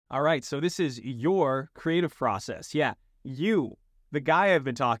All right, so this is your creative process. Yeah, you, the guy I've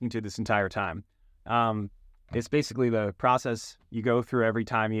been talking to this entire time. It's basically the process you go through every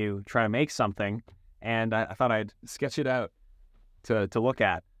time you try to make something, and I thought I'd sketch it out to look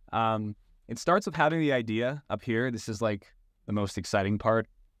at. It starts with having the idea up here. This is like the most exciting part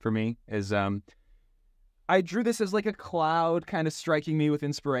for me is I drew this as like a cloud kind of striking me with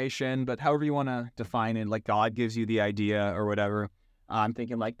inspiration, but however you want to define it, like God gives you the idea or whatever. I'm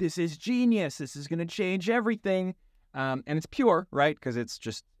thinking like, this is genius. This is going to change everything. And it's pure, right? Because it's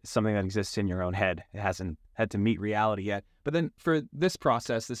just something that exists in your own head. It hasn't had to meet reality yet. But then for this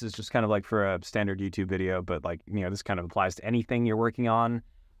process, this is just kind of like for a standard YouTube video, but like, this kind of applies to anything you're working on.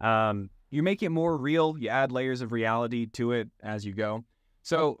 You make it more real. You add layers of reality to it as you go.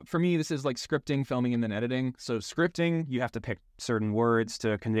 So for me, this is like scripting, filming, and then editing. So scripting, you have to pick certain words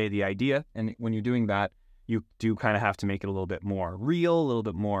to convey the idea. And when you're doing that, you do kind of have to make it a little bit more real, a little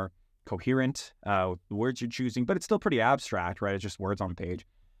bit more coherent with the words you're choosing, but it's still pretty abstract, right? It's just words on a page.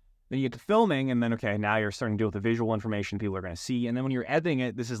 Then you get to filming, and then, okay, now you're starting to deal with the visual information people are going to see. And then when you're editing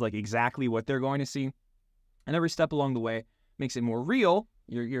it, this is like exactly what they're going to see. And every step along the way makes it more real.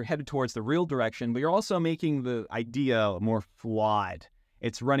 You're headed towards the real direction, but you're also making the idea more flawed.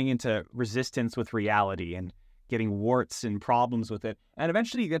 It's running into resistance with reality and getting warts and problems with it. And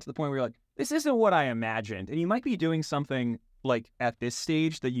eventually you get to the point where you're like, this isn't what I imagined. And you might be doing something like at this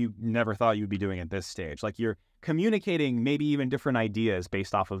stage that you never thought you'd be doing at this stage. Like you're communicating maybe even different ideas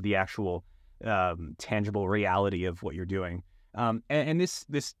based off of the actual tangible reality of what you're doing. And this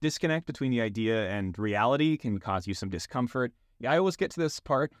disconnect between the idea and reality can cause you some discomfort. Yeah, I always get to this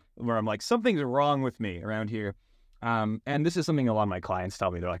part where I'm like, something's wrong with me around here. And this is something a lot of my clients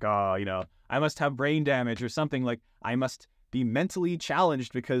tell me. They're like, oh, I must have brain damage or something. Like I must be mentally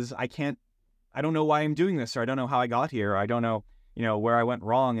challenged because I don't know why I'm doing this, or I don't know how I got here, or I don't know, where I went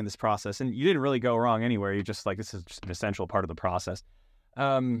wrong in this process. And you didn't really go wrong anywhere. You're just like, this is just an essential part of the process.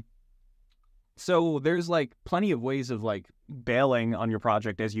 So there's like plenty of ways of like bailing on your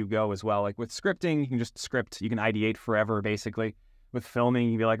project as you go as well. Like with scripting, you can just script, you can ideate forever basically. With filming,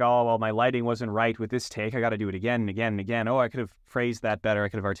 you'd be like, oh, well, my lighting wasn't right with this take. I got to do it again and again and again. Oh, I could have phrased that better. I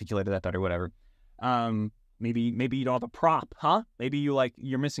could have articulated that better, whatever. Maybe you don't have a prop, huh? Maybe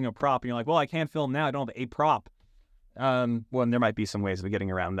you're missing a prop and you're like, well, I can't film now. I don't have a prop. Well, and there might be some ways of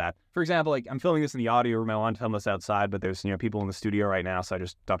getting around that. For example, like I'm filming this in the audio room. I want to film this outside, but there's, people in the studio right now. So I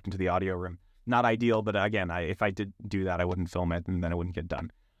just ducked into the audio room. Not ideal, but again, if I did do that, I wouldn't film it and then it wouldn't get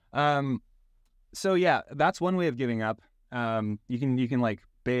done. So yeah, that's one way of giving up. You can like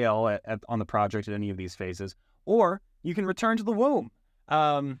bail on the project at any of these phases, or you can return to the womb.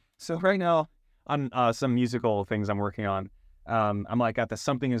 So right now on some musical things I'm working on, I'm like got the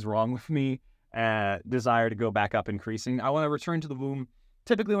something is wrong with me desire to go back up increasing. I want to return to the womb.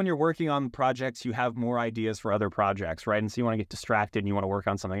 Typically when you're working on projects, you have more ideas for other projects, right? And so you want to get distracted and you want to work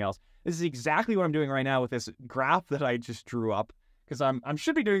on something else. This is exactly what I'm doing right now with this graph that I just drew up. Because I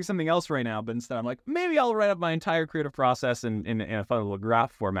should be doing something else right now, but instead I'm like, maybe I'll write up my entire creative process in a fun little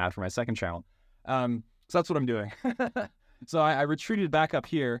graph format for my second channel. So that's what I'm doing. So I retreated back up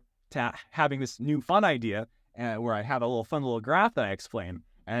here to having this new fun idea where I have a little fun little graph that I explain.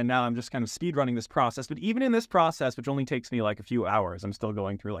 And now I'm just kind of speed running this process. But even in this process, which only takes me like a few hours, I'm still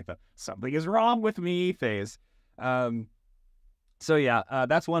going through like the something is wrong with me phase. So yeah,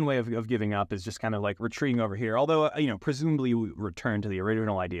 that's one way of giving up, is just kind of like retreating over here. Although, presumably we return to the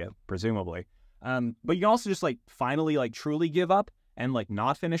original idea, presumably. But you can also just like finally like truly give up and like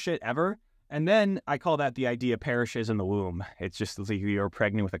not finish it ever. And then I call that the idea perishes in the womb. It's just like you're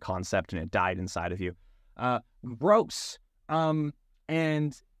pregnant with a concept and it died inside of you. Gross. And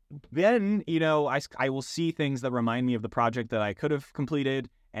then, I will see things that remind me of the project that I could have completed.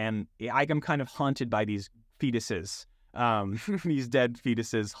 And I'm kind of haunted by these fetuses. These dead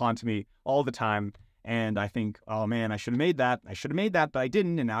fetuses haunt me all the time. And I think, oh man, I should have made that. I should have made that, but I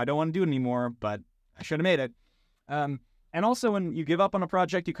didn't. And now I don't want to do it anymore, but I should have made it. And also when you give up on a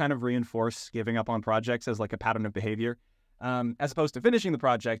project, you kind of reinforce giving up on projects as like a pattern of behavior, as opposed to finishing the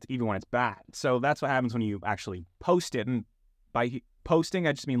project even when it's bad. So that's what happens when you actually post it. And by posting,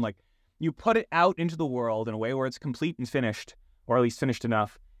 I just mean like you put it out into the world in a way where it's complete and finished, or at least finished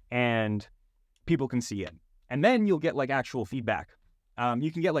enough, and people can see it. And then you'll get like actual feedback.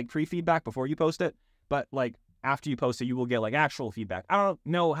 You can get like pre-feedback before you post it, but like after you post it, you will get like actual feedback. I don't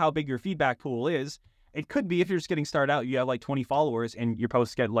know how big your feedback pool is. It could be if you're just getting started out, you have like 20 followers and your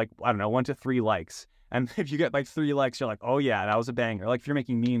posts get like, I don't know, 1 to 3 likes. And if you get like 3 likes, you're like, oh yeah, that was a banger. Like if you're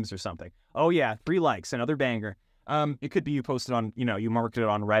making memes or something. Oh yeah, 3 likes, another banger. It could be you posted on, you marked it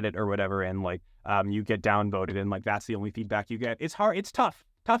on Reddit or whatever, and like you get downvoted, and like that's the only feedback you get. It's hard, it's tough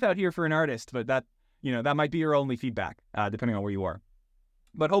tough out here for an artist, but that, that might be your only feedback, depending on where you are.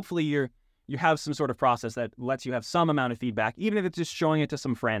 But hopefully you have some sort of process that lets you have some amount of feedback, even if it's just showing it to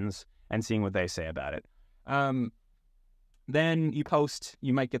some friends and seeing what they say about it. Then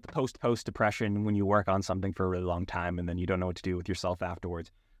you might get the post depression when you work on something for a really long time and then you don't know what to do with yourself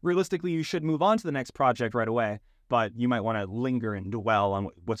afterwards. Realistically, you should move on to the next project right away, but you might want to linger and dwell on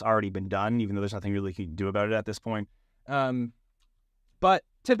what's already been done, even though there's nothing really you can do about it at this point. But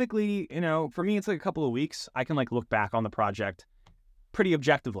typically, for me, it's like a couple of weeks. I can look back on the project pretty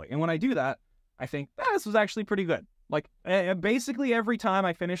objectively. And when I do that, I think, this was actually pretty good. Basically every time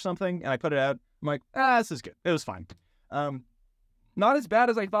I finish something and I put it out, I'm like, this is good. It was fine. Not as bad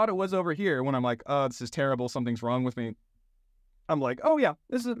as I thought it was over here when I'm like, oh, this is terrible. Something's wrong with me. I'm like, oh yeah,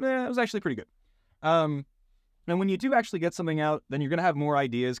 it was actually pretty good. And when you do actually get something out, then you're going to have more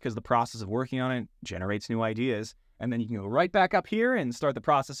ideas because the process of working on it generates new ideas. And then you can go right back up here and start the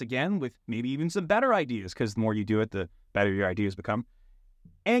process again with maybe even some better ideas, because the more you do it, the better your ideas become.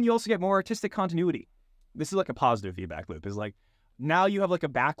 And you also get more artistic continuity. This is like a positive feedback loop. It's like, now you have like a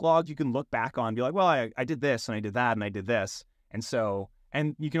backlog you can look back on and be like, well, I did this and I did that and I did this.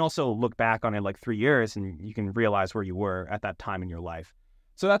 And you can also look back on it like 3 years and you can realize where you were at that time in your life.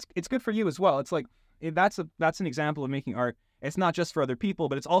 So it's good for you as well. It's like, that's an example of making art. It's not just for other people,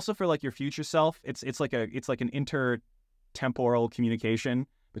 but it's also for like your future self. It's like an intertemporal communication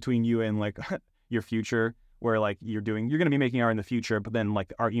between you and like your future, where like you're going to be making art in the future, but then like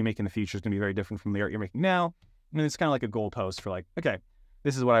the art you make in the future is going to be very different from the art you're making now. And it's kind of like a goalpost for like, okay,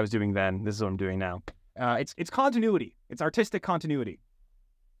 this is what I was doing then. This is what I'm doing now. It's continuity. It's artistic continuity,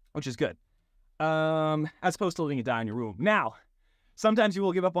 which is good. As opposed to letting it die in your room. Now, sometimes you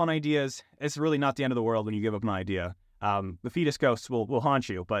will give up on ideas. It's really not the end of the world when you give up an idea. The fetus ghosts will haunt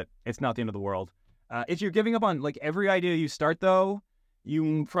you, but it's not the end of the world. If you're giving up on like every idea you start, though,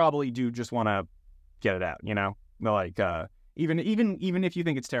 you probably do just want to get it out, like even if you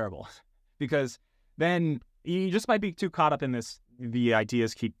think it's terrible, because then you just might be too caught up in the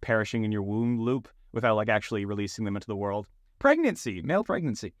ideas keep perishing in your womb loop without like actually releasing them into the world. Pregnancy, male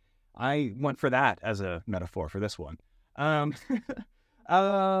pregnancy. I went for that as a metaphor for this one.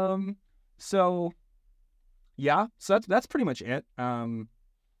 So yeah, so that's pretty much it.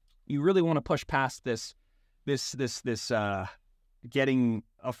 You really want to push past this getting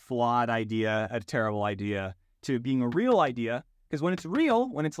a flawed idea, a terrible idea, to being a real idea. Because when it's real,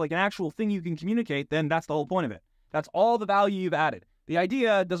 when it's like an actual thing you can communicate, then that's the whole point of it. That's all the value you've added. The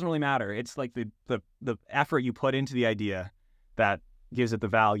idea doesn't really matter. It's like the effort you put into the idea that gives it the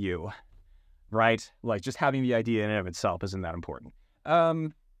value, right? Like just having the idea in and of itself isn't that important.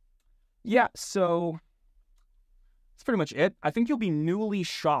 Yeah, so that's pretty much it. I think you'll be newly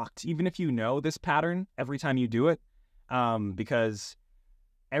shocked, even if you know this pattern, every time you do it. Because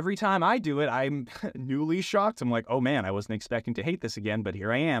every time I do it, I'm newly shocked. I'm like, oh man, I wasn't expecting to hate this again, but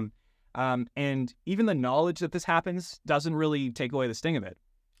here I am. And even the knowledge that this happens doesn't really take away the sting of it.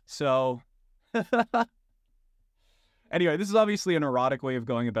 So anyway, this is obviously a neurotic way of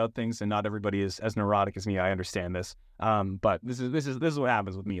going about things, and not everybody is as neurotic as me. I understand this. But this is what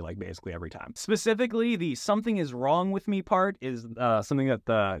happens with me, like basically every time. Specifically, the something is wrong with me part is something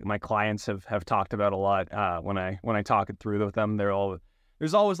that my clients have talked about a lot. When I talk it through with them,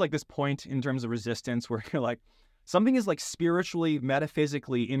 there's always like this point in terms of resistance where you're like, something is like spiritually,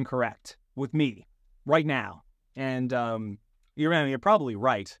 metaphysically incorrect with me right now. And you're probably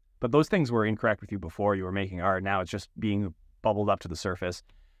right, but those things were incorrect with you before you were making art. Now it's just being bubbled up to the surface.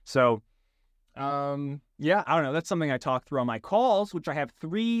 So yeah, I don't know. That's something I talk through on my calls, which I have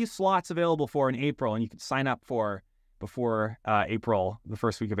 3 slots available for in April, and you can sign up for before April, the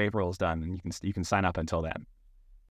first week of April is done, and you can sign up until then.